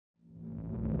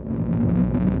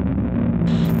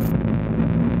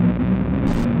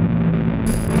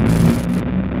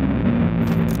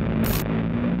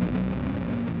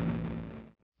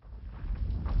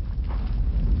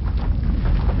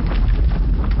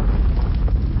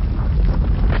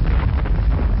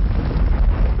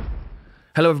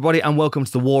Hello everybody and welcome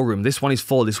to the War Room. This one is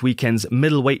for this weekend's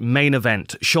middleweight main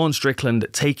event. Sean Strickland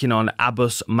taking on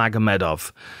Abus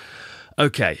Magomedov.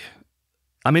 Okay,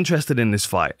 I'm interested in this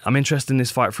fight. I'm interested in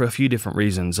this fight for a few different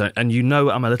reasons. And you know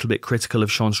I'm a little bit critical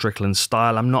of Sean Strickland's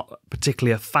style. I'm not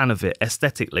particularly a fan of it.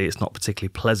 Aesthetically, it's not particularly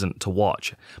pleasant to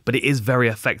watch, but it is very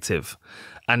effective.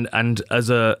 And as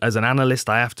an analyst,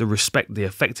 I have to respect the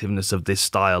effectiveness of this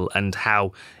style and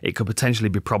how it could potentially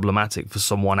be problematic for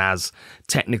someone as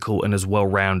technical and as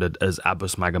well-rounded as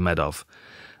Abus Magomedov.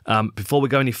 Before we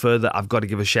go any further, I've got to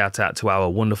give a shout out to our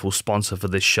wonderful sponsor for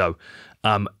this show,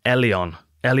 Elion.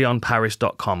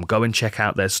 ElionParis.com. Go and check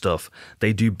out their stuff.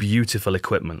 They do beautiful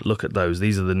equipment. Look at those.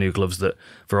 These are the new gloves that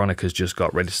Veronica's just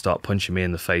got ready to start punching me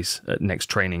in the face at next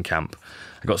training camp.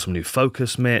 I got some new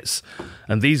focus mitts,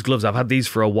 and these gloves, I've had these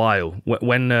for a while.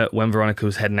 When Veronica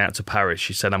was heading out to Paris,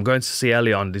 she said, "I'm going to see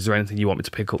Elion. Is there anything you want me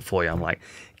to pick up for you?" I'm like,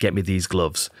 "Get me these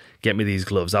gloves. Get me these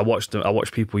gloves." I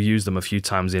watched people use them a few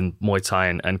times in Muay Thai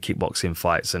and kickboxing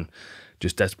fights, and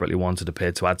just desperately wanted a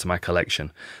pair to add to my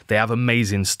collection. They have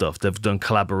amazing stuff. They've done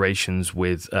collaborations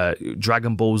with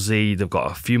Dragon Ball Z. They've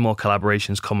got a few more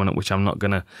collaborations coming up, which I'm not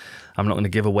gonna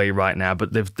give away right now.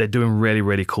 But they're doing really,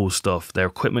 really cool stuff. Their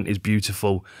equipment is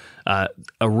beautiful. A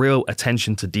real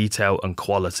attention to detail and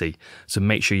quality. So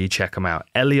make sure you check them out.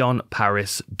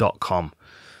 ElionParis.com.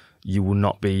 You will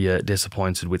not be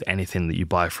disappointed with anything that you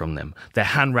buy from them. Their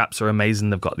hand wraps are amazing.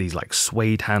 They've got these like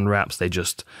suede hand wraps. They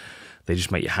just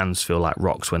make your hands feel like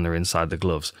rocks when they're inside the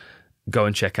gloves. Go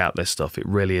and check out their stuff. It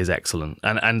really is excellent.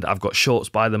 And I've got shorts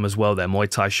by them as well. Their Muay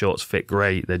Thai shorts fit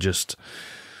great. They're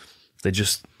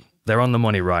on the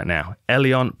money right now.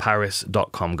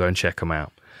 ElionParis.com. Go and check them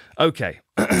out. Okay,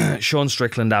 Sean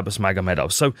Strickland, Abus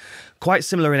Magomedov. So quite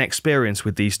similar in experience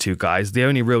with these two guys. The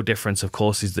only real difference, of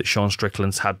course, is that Sean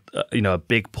Strickland's had a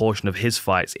big portion of his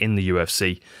fights in the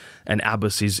UFC, and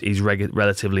Abus is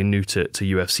relatively new to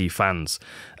UFC fans.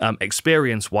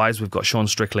 Experience-wise, we've got Sean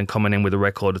Strickland coming in with a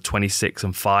record of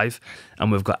 26-5,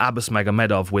 and we've got Abus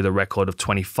Magomedov with a record of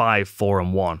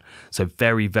 25-4-1. So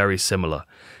very, very similar.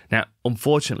 Now,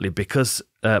 unfortunately, because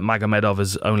Magomedov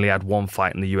has only had one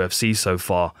fight in the UFC so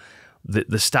far, the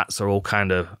stats are all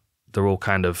kind of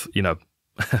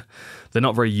they're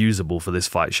not very usable for this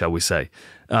fight, shall we say.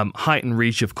 Height and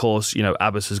reach, of course,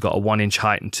 Abus has got a 1-inch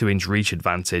height and 2-inch reach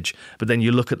advantage. But then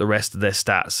you look at the rest of their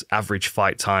stats, average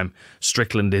fight time,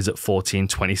 Strickland is at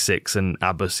 14:26 and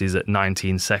Abus is at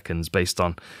 19 seconds based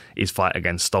on his fight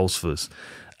against Stoltzfus.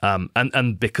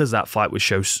 And because that fight was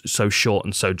so short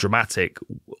and so dramatic,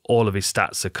 all of his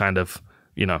stats are kind of,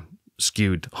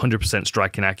 skewed. 100%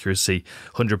 striking accuracy,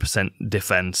 100%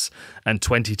 defense, and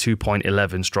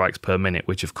 22.11 strikes per minute,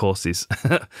 which of course is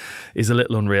is a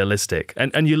little unrealistic.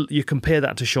 And you compare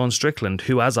that to Sean Strickland,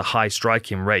 who has a high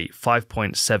striking rate,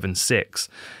 5.76.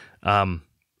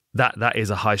 That is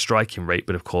a high striking rate,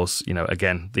 but of course,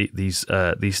 again, these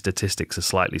statistics are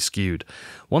slightly skewed.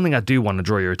 One thing I do want to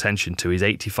draw your attention to is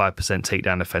 85%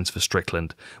 takedown defense for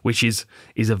Strickland, which is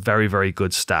a very, very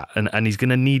good stat, and he's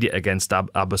going to need it against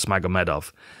Abus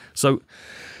Magomedov. So,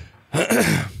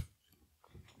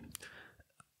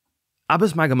 Abus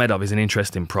Magomedov is an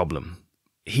interesting problem.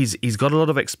 He's got a lot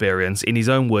of experience. In his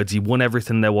own words, he won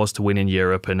everything there was to win in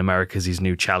Europe, and America's his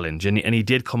new challenge. And he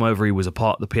did come over. He was a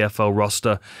part of the PFL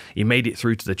roster. He made it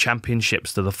through to the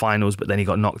championships, to the finals, but then he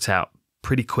got knocked out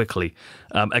pretty quickly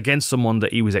against someone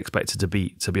that he was expected to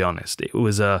beat. To be honest, it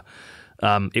was an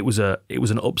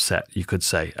upset, you could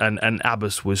say. And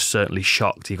Abus was certainly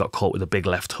shocked. He got caught with a big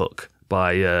left hook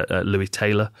by Louis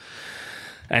Taylor.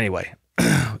 Anyway.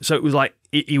 So it was like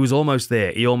he was almost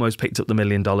there. He almost picked up the $1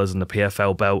 million and the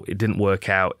PFL belt. It didn't work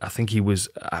out. I think he went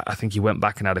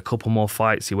back and had a couple more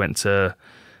fights. He went to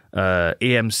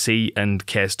EMC and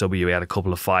KSW. He had a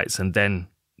couple of fights, and then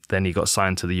he got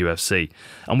signed to the UFC.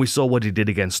 And we saw what he did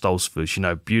against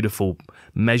Stoltzfus. Beautiful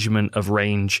measurement of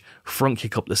range, front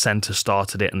kick up the center,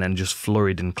 started it, and then just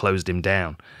flurried and closed him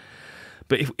down.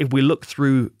 But if we look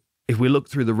through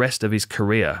the rest of his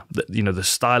career, the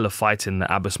style of fighting that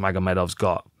Abus Magomedov's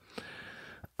got,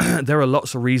 there are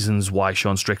lots of reasons why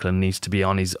Sean Strickland needs to be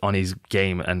on his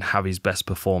game and have his best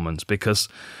performance. Because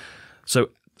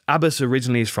Abus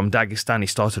originally is from Dagestan. He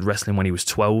started wrestling when he was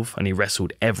 12, and he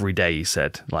wrestled every day. He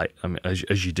said,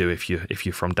 as you do if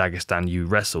you're from Dagestan, you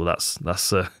wrestle. That's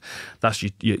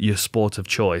your sport of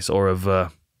choice, or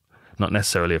of not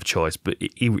necessarily of choice, but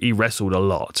he wrestled a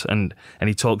lot, and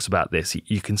he talks about this.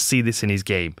 You can see this in his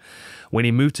game. When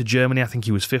he moved to Germany, I think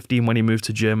he was 15 when he moved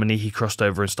to Germany, he crossed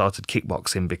over and started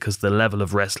kickboxing because the level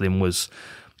of wrestling was,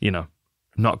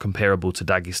 not comparable to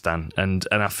Dagestan. And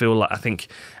I feel like I think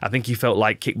he felt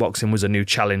like kickboxing was a new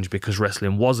challenge because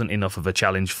wrestling wasn't enough of a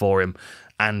challenge for him,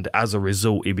 and as a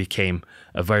result he became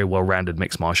a very well-rounded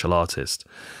mixed martial artist.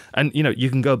 And you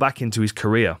can go back into his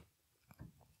career.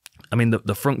 I mean,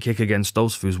 the front kick against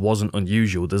Stoltzfus wasn't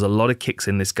unusual. There's a lot of kicks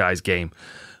in this guy's game,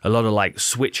 a lot of like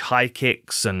switch high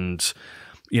kicks and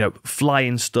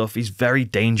flying stuff. He's very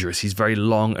dangerous. He's very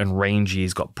long and rangy.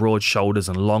 He's got broad shoulders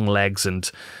and long legs, and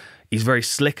he's very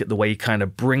slick at the way he kind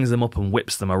of brings them up and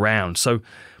whips them around. So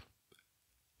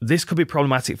this could be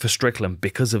problematic for Strickland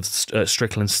because of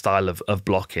Strickland's style of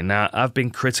blocking. Now, I've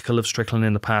been critical of Strickland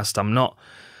in the past. I'm not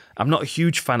a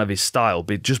huge fan of his style,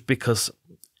 but just because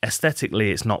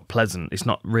aesthetically it's not pleasant. It's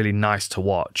not really nice to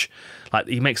watch. Like,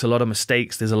 he makes a lot of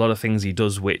mistakes. There's a lot of things he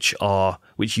does which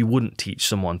you wouldn't teach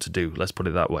someone to do. Let's put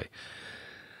it that way.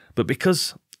 But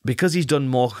because he's done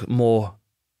more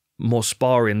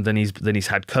sparring than he's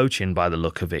had coaching, by the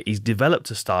look of it, he's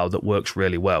developed a style that works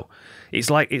really well.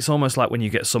 It's almost like when you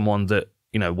get someone that,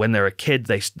 when they're a kid,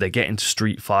 they get into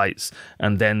street fights,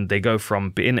 and then they go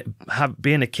from being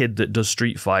a kid that does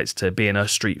street fights to being a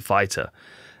street fighter,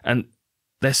 and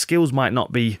their skills might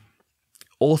not be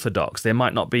orthodox. They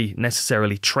might not be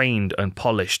necessarily trained and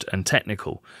polished and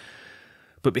technical,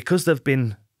 but because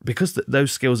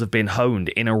those skills have been honed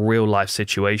in a real life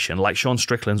situation, like Sean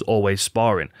Strickland's always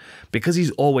sparring. Because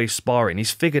he's always sparring, he's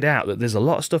figured out that there's a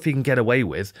lot of stuff he can get away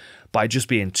with by just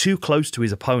being too close to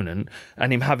his opponent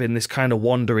and him having this kind of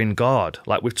wandering guard.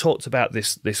 Like, we've talked about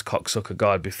this cocksucker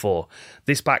guard before.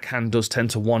 This backhand does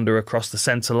tend to wander across the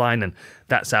centre line, and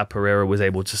that's how Pereira was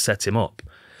able to set him up.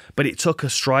 But it took a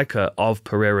striker of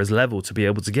Pereira's level to be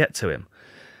able to get to him.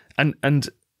 And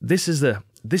this is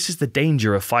the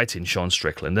danger of fighting Sean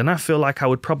Strickland, and I feel like I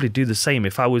would probably do the same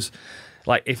if I was,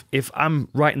 like, if I'm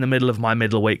right in the middle of my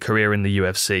middleweight career in the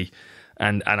UFC,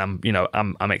 and I'm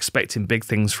expecting big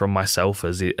things from myself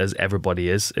as everybody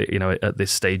is, at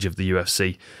this stage of the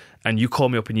UFC, and you call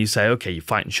me up and you say, okay, you're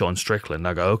fighting Sean Strickland, and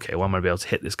I go, okay, well, I'm gonna be able to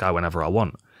hit this guy whenever I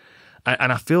want.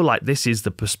 And I feel like this is the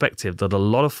perspective that a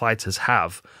lot of fighters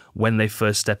have when they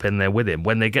first step in there with him,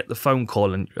 when they get the phone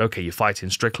call and, okay, you're fighting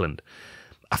Strickland.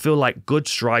 I feel like good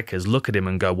strikers look at him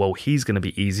and go, well, he's going to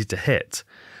be easy to hit.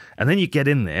 And then you get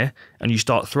in there and you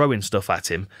start throwing stuff at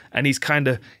him, and he's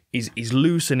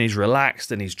loose and he's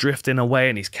relaxed and he's drifting away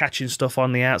and he's catching stuff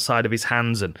on the outside of his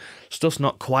hands and stuff's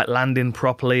not quite landing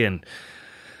properly, and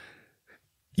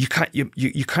you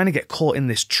kind of get caught in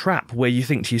this trap where you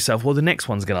think to yourself, well, the next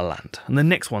one's going to land and the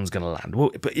next one's going to land. Well,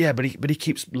 but he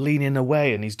keeps leaning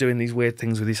away and he's doing these weird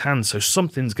things with his hands, so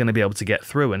something's going to be able to get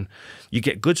through. And you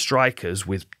get good strikers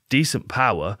with decent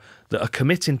power that are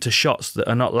committing to shots that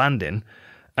are not landing,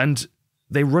 and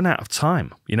they run out of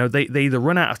time. They either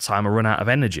run out of time or run out of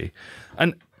energy.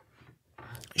 And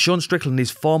Sean Strickland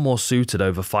is far more suited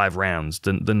over 5 rounds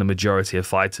than the majority of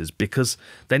fighters, because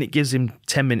then it gives him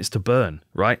 10 minutes to burn,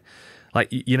 right? Like,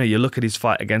 you look at his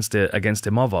fight against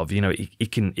Imavov,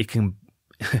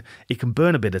 he can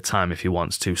burn a bit of time if he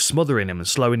wants to, smothering him and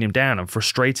slowing him down and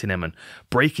frustrating him and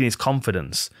breaking his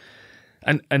confidence.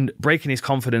 And breaking his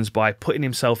confidence by putting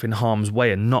himself in harm's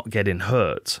way and not getting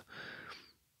hurt.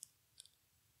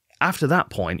 After that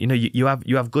point, you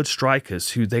have good strikers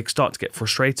who they start to get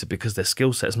frustrated because their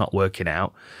skill set's not working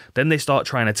out. Then they start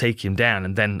trying to take him down,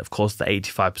 and then, of course, the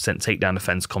 85% takedown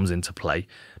defense comes into play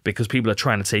because people are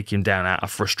trying to take him down out of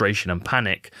frustration and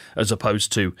panic, as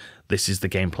opposed to, this is the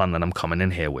game plan that I'm coming in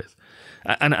here with.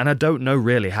 And I don't know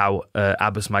really how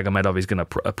Abus Magomedov is going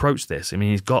to approach this. I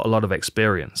mean, he's got a lot of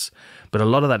experience, but a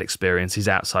lot of that experience is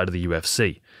outside of the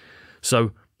UFC.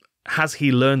 So, has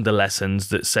he learned the lessons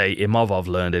that, say, Imavov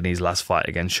learned in his last fight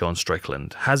against Sean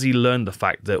Strickland? Has he learned the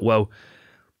fact that, well,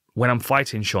 when I'm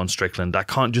fighting Sean Strickland, I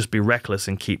can't just be reckless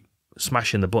and keep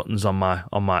smashing the buttons on my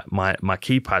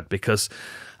keypad, because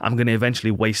I'm going to eventually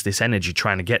waste this energy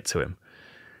trying to get to him?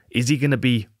 Is he going to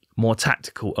be more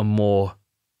tactical and more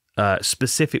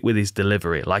specific with his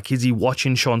delivery? Like, is he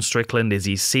watching Sean Strickland? Is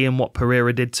he seeing what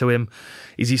Pereira did to him?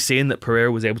 Is he seeing that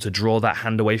Pereira was able to draw that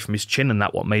hand away from his chin, and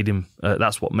that's what made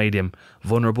him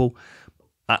vulnerable?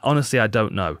 Honestly, I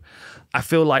don't know. I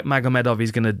feel like Magomedov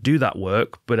is going to do that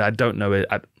work, but I don't know.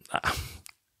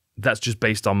 That's just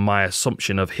based on my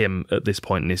assumption of him at this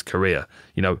point in his career.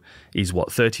 He's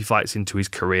 30 fights into his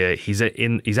career. He's at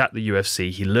the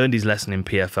UFC. He learned his lesson in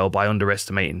PFL by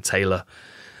underestimating Taylor.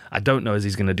 I don't know if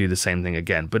he's going to do the same thing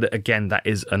again. But again, that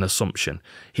is an assumption.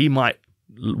 He might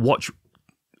watch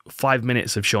 5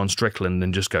 minutes of Sean Strickland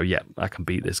and just go, yeah, I can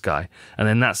beat this guy. And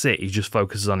then that's it. He just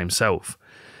focuses on himself.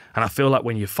 And I feel like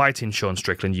when you're fighting Sean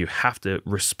Strickland, you have to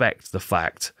respect the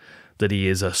fact that he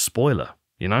is a spoiler,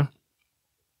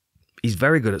 he's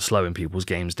very good at slowing people's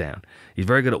games down. He's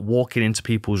very good at walking into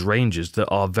people's ranges that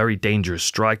are very dangerous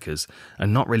strikers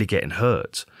and not really getting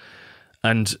hurt.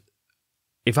 And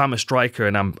if I'm a striker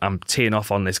and I'm teeing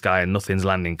off on this guy and nothing's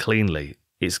landing cleanly,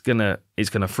 it's gonna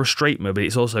frustrate me, but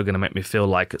it's also gonna make me feel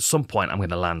like at some point I'm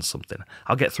gonna land something.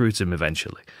 I'll get through to him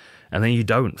eventually. And then you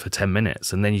don't for 10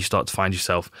 minutes, and then you start to find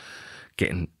yourself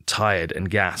getting tired and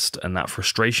gassed, and that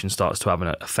frustration starts to have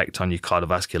an effect on your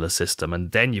cardiovascular system.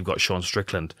 And then you've got Sean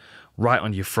Strickland right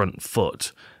on your front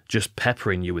foot, just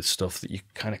peppering you with stuff that you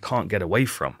kind of can't get away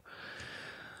from.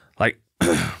 Like,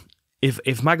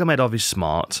 if Magomedov is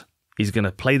smart, he's going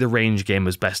to play the range game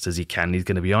as best as he can. He's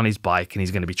going to be on his bike, and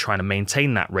he's going to be trying to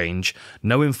maintain that range,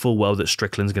 knowing full well that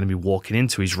Strickland's going to be walking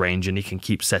into his range and he can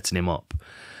keep setting him up.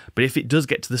 But if it does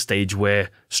get to the stage where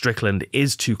Strickland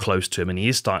is too close to him and he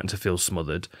is starting to feel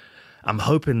smothered, I'm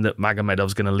hoping that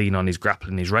Magomedov's going to lean on his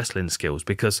grappling, his wrestling skills,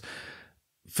 because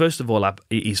first of all,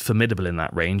 he's formidable in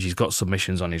that range. He's got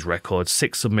submissions on his record,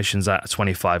 6 submissions out of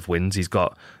 25 wins. He's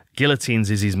got guillotines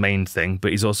is his main thing,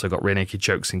 but he's also got rear naked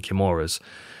chokes and kimuras.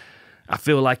 I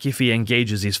feel like if he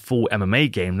engages his full MMA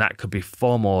game, that could be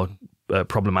far more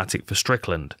problematic for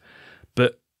Strickland.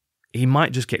 But he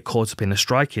might just get caught up in a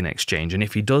striking exchange, and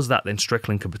if he does that, then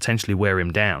Strickland could potentially wear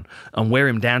him down, and wear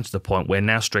him down to the point where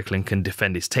now Strickland can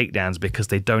defend his takedowns because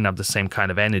they don't have the same kind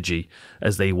of energy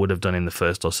as they would have done in the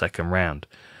first or second round.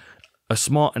 A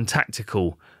smart and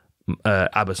tactical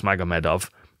Abus Magomedov,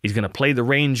 he's going to play the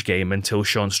range game until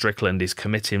Sean Strickland is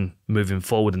committing moving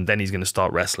forward, and then he's going to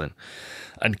start wrestling.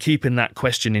 And keeping that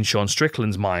question in Sean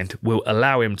Strickland's mind will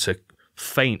allow him to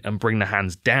feint and bring the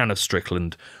hands down of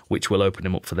Strickland, which will open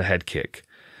him up for the head kick.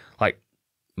 Like,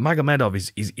 Magomedov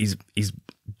is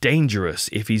dangerous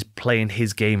if he's playing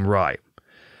his game right.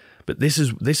 But this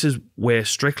is where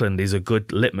Strickland is a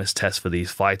good litmus test for these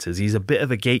fighters. He's a bit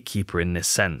of a gatekeeper in this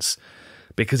sense,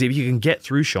 because if you can get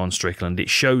through Sean Strickland, it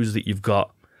shows that you've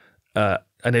got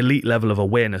an elite level of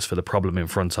awareness for the problem in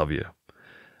front of you.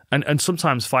 And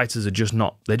sometimes fighters are just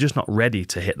not ready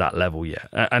to hit that level yet.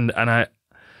 And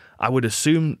I would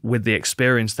assume with the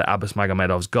experience that Abus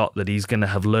Magomedov's got that he's going to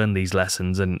have learned these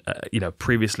lessons and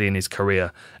previously in his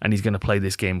career, and he's going to play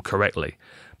this game correctly.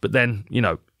 But then,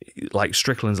 like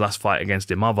Strickland's last fight against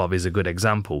Imavov is a good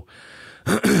example.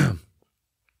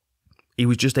 He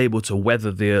was just able to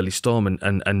weather the early storm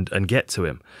and get to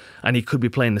him. And he could be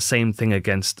playing the same thing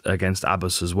against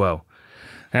Abus as well.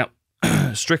 Now,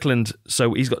 Strickland,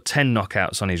 so he's got 10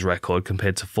 knockouts on his record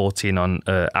compared to 14 on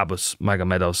Abus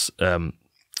Magomedov's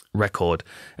record,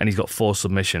 and he's got 4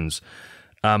 submissions.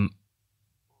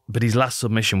 But his last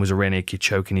submission was a rear naked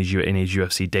choke in his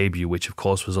UFC debut, which of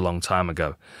course was a long time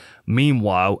ago.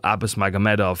 Meanwhile, Abus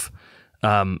Magomedov,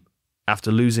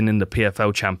 after losing in the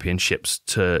PFL championships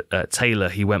to Taylor,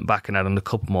 he went back and had a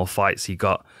couple more fights. He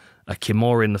got a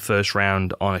Kimura in the first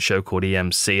round on a show called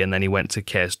EMC, and then he went to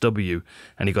KSW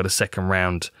and he got a second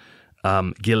round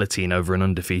guillotine over an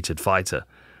undefeated fighter.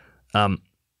 I'm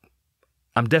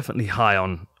definitely high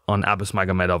on Abus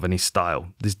Magomedov and his style.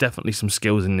 There's definitely some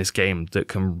skills in this game that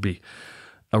can be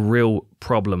a real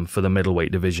problem for the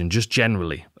middleweight division, just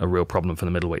generally a real problem for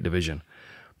the middleweight division.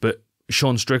 But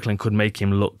Sean Strickland could make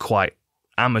him look quite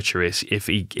amateurish if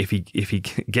he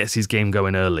gets his game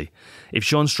going early. If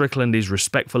Sean Strickland is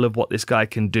respectful of what this guy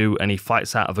can do and he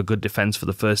fights out of a good defense for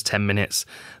the first 10 minutes,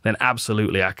 then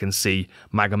absolutely I can see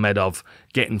Magomedov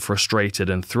getting frustrated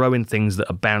and throwing things that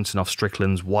are bouncing off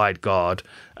Strickland's wide guard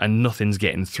and nothing's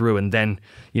getting through. And then,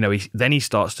 he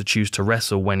starts to choose to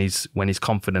wrestle when his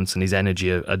confidence and his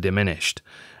energy are diminished.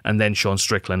 And then Sean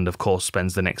Strickland, of course,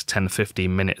 spends the next 10-15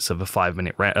 minutes of a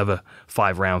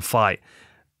 5-round fight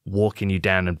walking you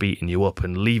down and beating you up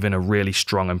and leaving a really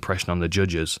strong impression on the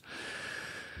judges.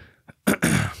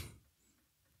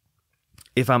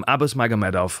 If I'm Abus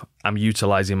Magomedov, I'm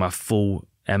utilizing my full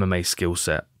MMA skill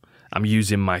set. I'm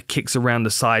using my kicks around the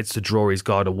sides to draw his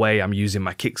guard away. I'm using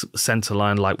my kicks at the center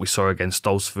line like we saw against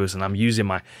Stoltzfus, and I'm using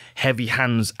my heavy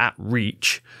hands at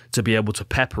reach to be able to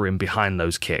pepper him behind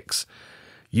those kicks.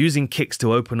 Using kicks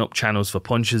to open up channels for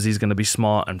punches, he's going to be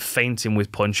smart, and feinting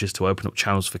with punches to open up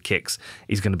channels for kicks,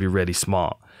 he's going to be really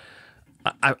smart.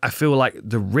 I feel like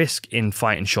the risk in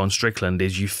fighting Sean Strickland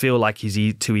is you feel like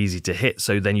he's too easy to hit,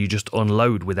 so then you just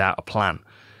unload without a plan.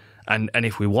 And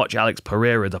if we watch Alex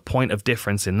Pereira, the point of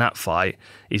difference in that fight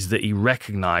is that he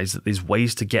recognized that there's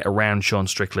ways to get around Sean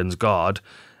Strickland's guard,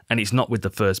 and it's not with the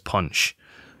first punch.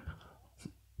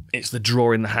 It's the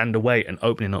drawing the hand away and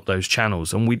opening up those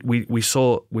channels. And we've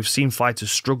seen fighters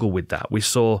struggle with that. We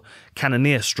saw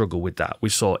Cannonier struggle with that. We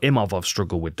saw Imavov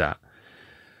struggle with that.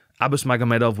 Abus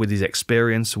Magomedov, with his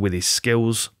experience, with his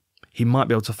skills, he might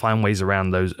be able to find ways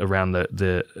around around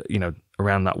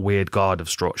that weird guard of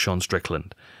Sean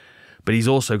Strickland. But he's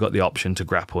also got the option to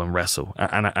grapple and wrestle.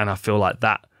 And I feel like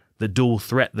that, the dual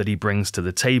threat that he brings to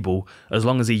the table, as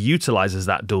long as he utilizes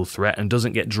that dual threat and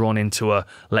doesn't get drawn into a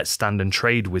let's stand and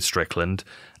trade with Strickland,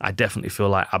 I definitely feel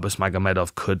like Abus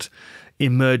Magomedov could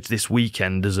emerge this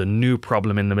weekend as a new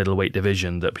problem in the middleweight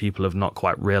division that people have not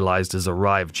quite realized has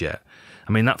arrived yet.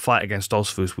 I mean, that fight against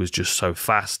Osfus was just so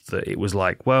fast that it was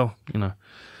like, well,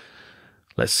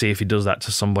 let's see if he does that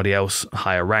to somebody else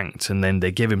higher ranked. And then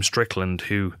they give him Strickland,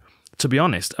 who, to be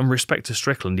honest, and respect to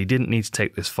Strickland, he didn't need to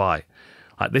take this fight.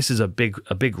 Like, this is a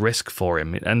big risk for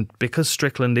him. And because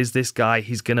Strickland is this guy,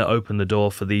 he's going to open the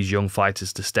door for these young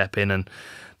fighters to step in, and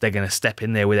they're going to step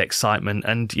in there with excitement.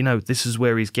 And, this is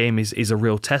where his game is a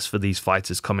real test for these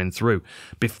fighters coming through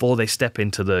before they step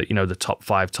into the top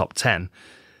 5, top 10.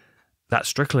 That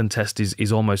Strickland test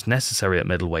is almost necessary at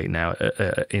middleweight now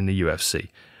in the UFC,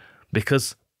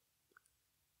 because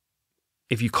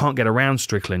if you can't get around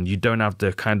Strickland, you don't have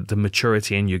the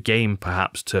maturity in your game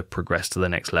perhaps to progress to the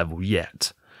next level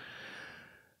yet.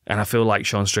 And I feel like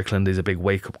Sean Strickland is a big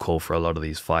wake-up call for a lot of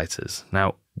these fighters.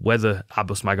 Now, whether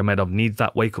Abus Magomedov needs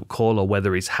that wake-up call or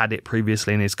whether he's had it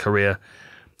previously in his career,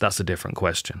 that's a different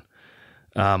question.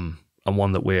 And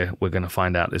one that we're going to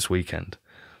find out this weekend.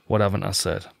 What haven't I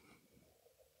said?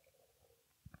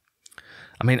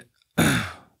 I mean,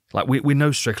 like we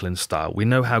know Strickland's style. We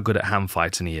know how good at hand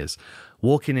fighting he is.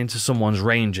 Walking into someone's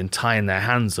range and tying their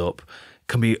hands up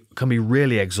can be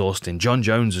really exhausting. John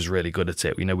Jones is really good at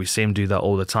it. We see him do that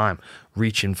all the time,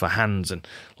 reaching for hands, and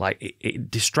like it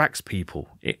distracts people.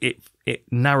 It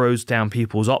narrows down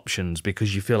people's options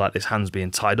because you feel like this hand's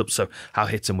being tied up, so I'll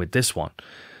hit him with this one.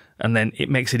 And then it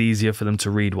makes it easier for them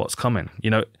to read what's coming.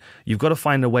 You've got to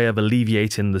find a way of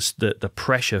alleviating the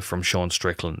pressure from Sean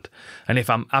Strickland. And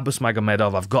if I'm Abus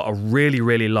Magomedov, I've got a really,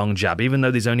 really long jab, even though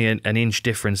there's only an inch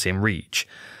difference in reach.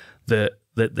 The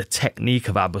technique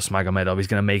of Abus Magomedov is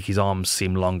going to make his arms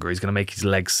seem longer. He's going to make his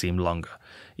legs seem longer.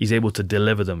 He's able to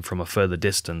deliver them from a further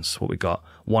distance. What we got,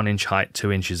 1 inch height,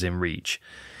 2 inches in reach.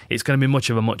 It's going to be much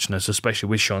of a muchness, especially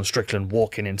with Sean Strickland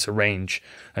walking into range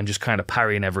and just kind of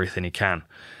parrying everything he can.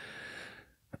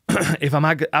 If I'm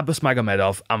Abus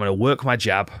Magomedov, I'm going to work my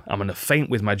jab, I'm going to feint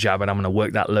with my jab, and I'm going to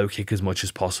work that low kick as much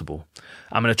as possible.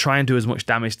 I'm going to try and do as much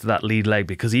damage to that lead leg,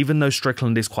 because even though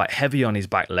Strickland is quite heavy on his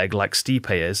back leg, like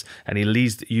Stipe is, and he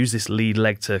use this lead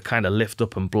leg to kind of lift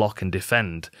up and block and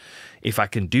defend, if I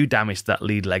can do damage to that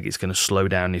lead leg, it's going to slow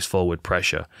down his forward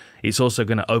pressure. It's also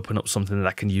going to open up something that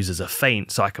I can use as a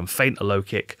feint, so I can feint a low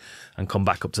kick and come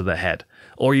back up to the head.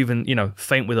 Or even,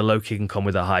 feint with a low kick and come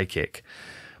with a high kick.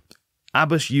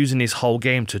 Abus using his whole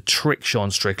game to trick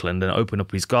Sean Strickland and open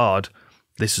up his guard,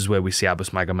 this is where we see Abus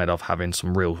Magomedov having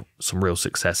some real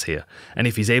success here. And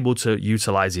if he's able to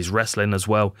utilize his wrestling as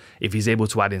well, if he's able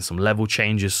to add in some level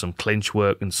changes, some clinch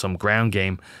work and some ground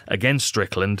game against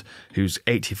Strickland, whose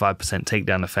 85%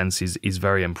 takedown offense is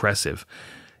very impressive.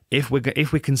 If we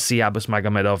can see Abus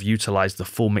Magomedov utilize the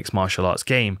full mixed martial arts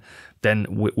game, then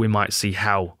we might see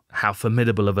how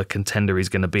formidable of a contender he's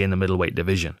going to be in the middleweight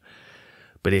division.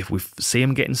 But if we see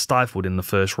him getting stifled in the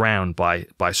first round by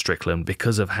Strickland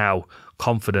because of how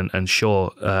confident and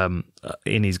sure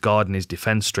in his guard and his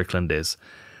defense Strickland is,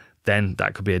 then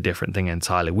that could be a different thing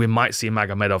entirely. We might see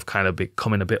Magomedov kind of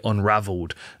becoming a bit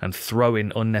unraveled and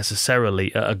throwing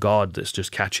unnecessarily at a guard that's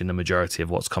just catching the majority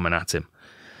of what's coming at him.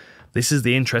 This is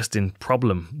the interesting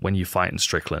problem when you fight in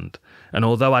Strickland. And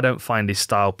although I don't find his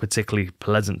style particularly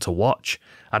pleasant to watch,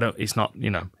 it's not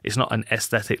an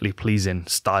aesthetically pleasing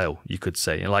style, you could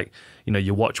say. Like,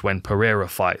 you watch when Pereira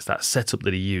fights, that setup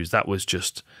that he used, that was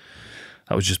just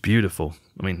beautiful.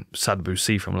 I mean,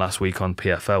 Sadbusi from last week on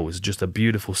PFL was just a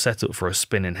beautiful setup for a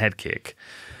spinning head kick.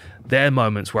 There are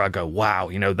moments where I go, wow,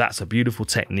 that's a beautiful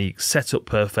technique, set up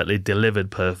perfectly,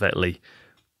 delivered perfectly,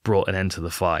 brought an end to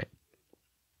the fight.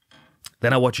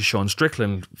 Then I watch a Sean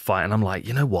Strickland fight and I'm like,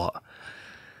 you know what?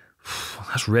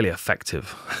 That's really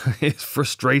effective. It's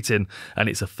frustrating and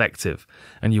it's effective.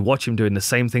 And you watch him doing the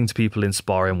same thing to people in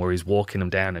sparring where he's walking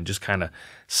them down and just kind of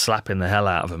slapping the hell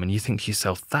out of them. And you think to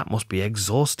yourself, that must be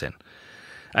exhausting.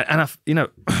 And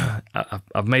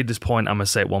I've made this point. I'm going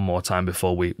to say it one more time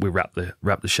before we wrap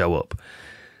the show up.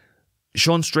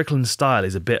 Sean Strickland's style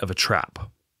is a bit of a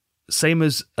trap. Same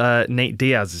as Nate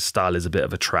Diaz's style is a bit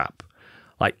of a trap.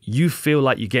 Like, you feel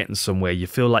like you're getting somewhere, you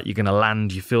feel like you're going to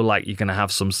land, you feel like you're going to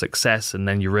have some success, and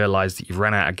then you realize that you've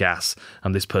run out of gas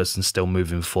and this person's still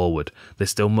moving forward. They're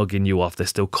still mugging you off, they're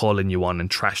still calling you on and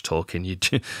trash talking you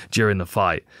during the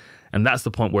fight. And that's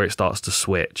the point where it starts to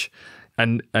switch.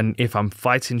 And if I'm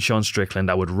fighting Sean Strickland,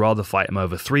 I would rather fight him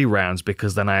over 3 rounds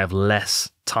because then I have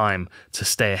less time to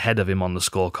stay ahead of him on the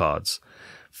scorecards.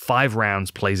 5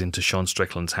 rounds plays into Sean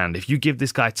Strickland's hand. If you give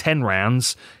this guy 10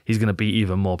 rounds, he's going to beat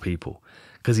even more people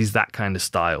because he's that kind of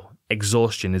style.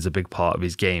 Exhaustion is a big part of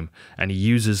his game, and he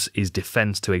uses his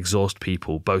defense to exhaust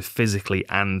people, both physically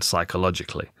and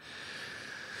psychologically.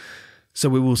 So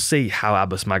we will see how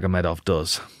Abus Magomedov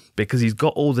does, because he's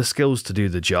got all the skills to do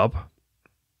the job,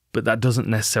 but that doesn't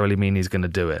necessarily mean he's going to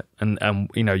do it. And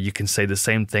you know, you can say the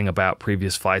same thing about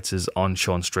previous fighters on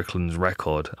Sean Strickland's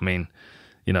record. I mean,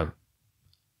 you know,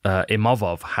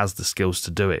 Imavov has the skills to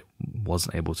do it,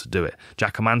 wasn't able to do it.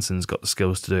 Jackomanson's got the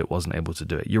skills to do it, wasn't able to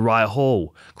do it. Uriah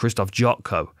Hall, Krzysztof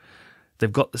Jotko,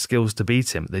 they've got the skills to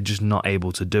beat him. They're just not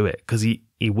able to do it because he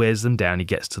wears them down, he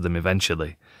gets to them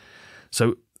eventually.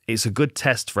 So it's a good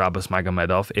test for Abus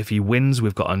Magomedov. If he wins,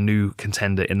 we've got a new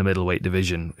contender in the middleweight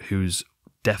division who's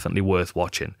definitely worth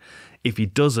watching. If he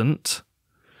doesn't,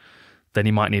 then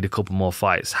he might need a couple more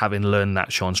fights, having learned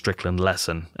that Sean Strickland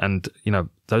lesson. And, you know,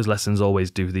 those lessons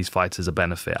always do these fighters a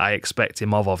benefit. I expect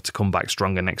Imavov to come back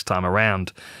stronger next time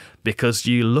around because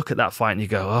you look at that fight and you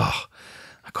go, oh,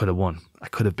 I could have won. I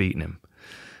could have beaten him.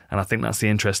 And I think that's the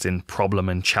interesting problem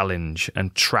and challenge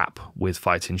and trap with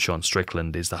fighting Sean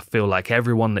Strickland is I feel like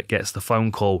everyone that gets the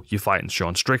phone call, you're fighting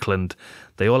Sean Strickland,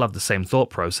 they all have the same thought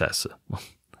process. Well,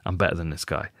 I'm better than this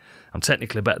guy. I'm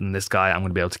technically better than this guy. I'm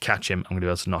going to be able to catch him. I'm going to be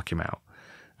able to knock him out.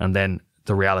 And then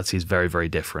the reality is very, very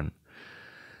different.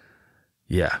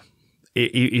 Yeah.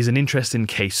 He's an interesting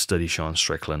case study, Sean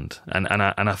Strickland. And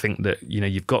I think that, you know,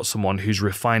 you've got someone who's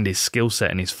refined his skill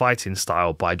set and his fighting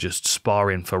style by just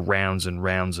sparring for rounds and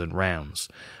rounds and rounds.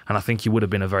 And I think he would have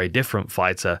been a very different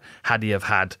fighter had he have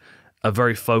had a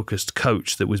very focused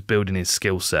coach that was building his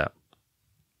skill set.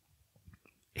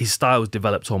 His style was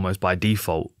developed almost by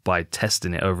default by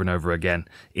testing it over and over again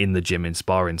in the gym in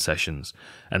sparring sessions.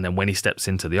 And then when he steps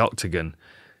into the octagon,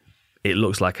 it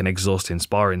looks like an exhausting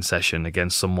sparring session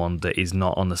against someone that is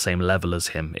not on the same level as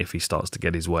him if he starts to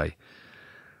get his way.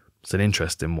 It's an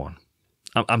interesting one.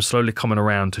 I'm slowly coming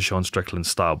around to Sean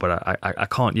Strickland's style, but I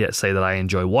can't yet say that I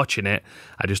enjoy watching it.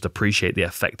 I just appreciate the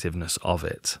effectiveness of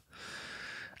it.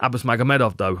 Abus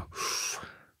Magomedov, though,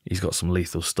 he's got some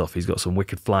lethal stuff. He's got some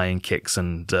wicked flying kicks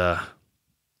and,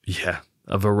 yeah,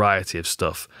 a variety of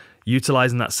stuff.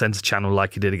 Utilising that centre channel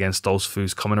like he did against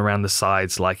Stoltzfus, coming around the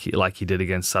sides like he did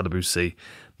against Sadabusi,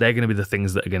 they're going to be the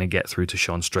things that are going to get through to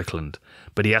Sean Strickland.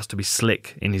 But he has to be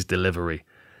slick in his delivery.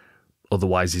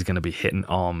 Otherwise, he's going to be hitting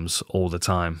arms all the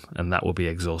time, and that will be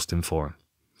exhausting for him.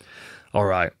 All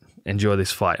right. Enjoy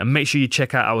this fight. And make sure you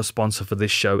check out our sponsor for this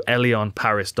show,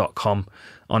 ElionParis.com.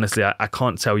 Honestly, I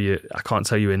can't tell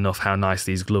you enough how nice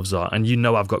these gloves are. And you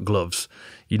know I've got gloves.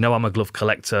 You know I'm a glove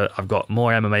collector. I've got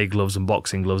more MMA gloves and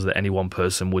boxing gloves than any one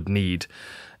person would need.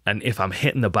 And if I'm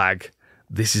hitting the bag,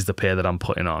 this is the pair that I'm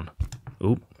putting on.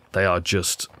 Oop, they are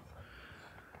just...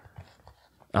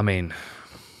 I mean,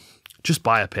 just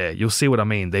buy a pair. You'll see what I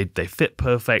mean. They fit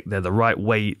perfect. They're the right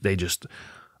weight. They just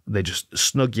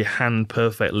snug your hand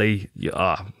perfectly.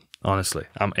 Honestly,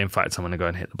 in fact, I'm going to go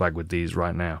and hit the bag with these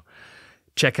right now.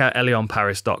 Check out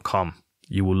ElionParis.com.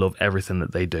 You will love everything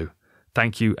that they do.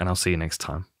 Thank you, and I'll see you next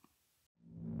time.